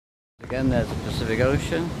Again, there's the Pacific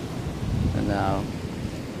Ocean, and now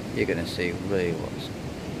you're going to see really what's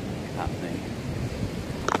happening.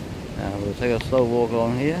 Now we'll take a slow walk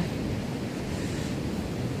along here.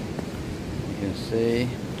 You can see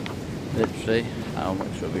literally how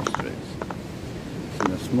much rubbish there is. It's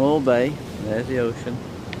in a small bay. There's the ocean.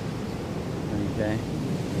 Okay,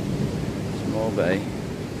 small bay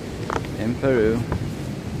in Peru,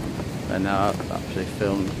 and now I've actually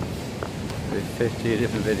filmed with 50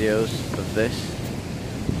 different videos of this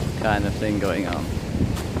kind of thing going on.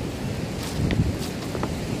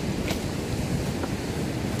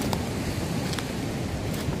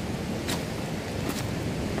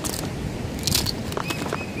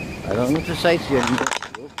 I don't know what to say to you.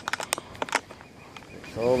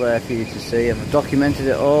 It's all there for you to see. I've documented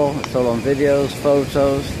it all. It's all on videos,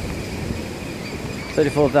 photos.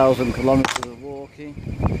 34,000 kilometers of walking,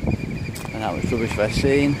 and how much rubbish I've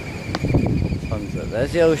seen.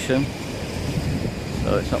 There's the ocean,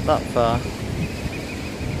 so it's not that far.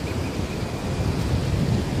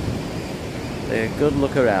 Take a good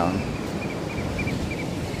look around.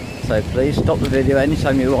 So please stop the video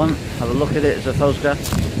anytime you want. Have a look at it as a photograph.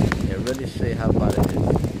 You'll really see how bad it is.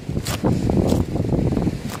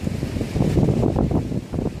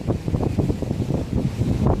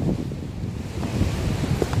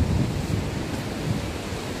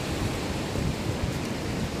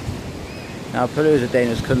 Now Peru is a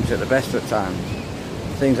dangerous country at the best of times.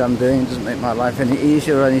 The things I'm doing doesn't make my life any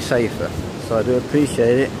easier or any safer. So I do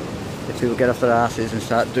appreciate it if people get off their asses and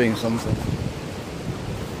start doing something.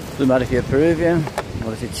 Doesn't matter if you're Peruvian,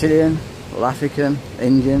 or if you're Chilean, or African,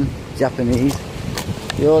 Indian, Japanese.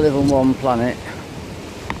 You all live on one planet.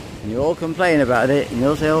 And you all complain about it, and you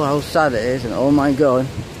all say, oh how sad it is, and oh my god.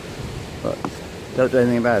 But don't do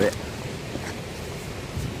anything about it.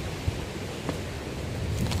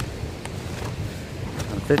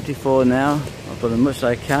 I'm 54 now. I've done as much as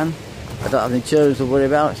I can. I don't have any children to worry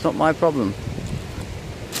about. It's not my problem.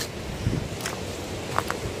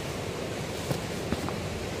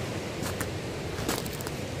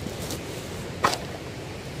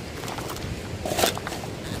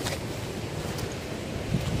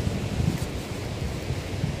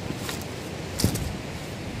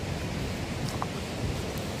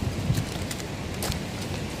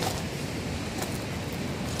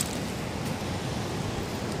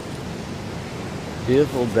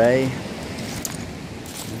 Beautiful bay.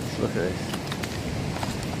 Let's look at this.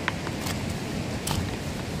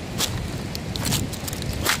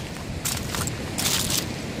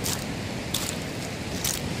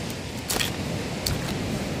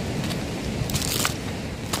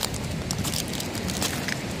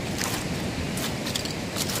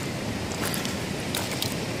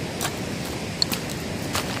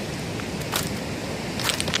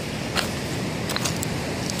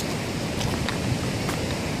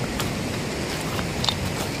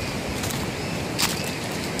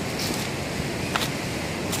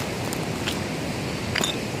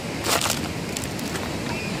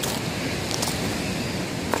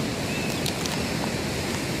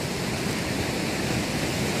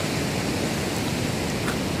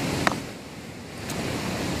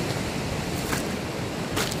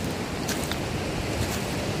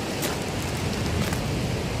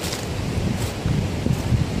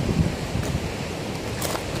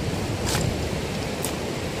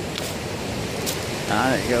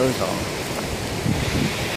 And it goes on.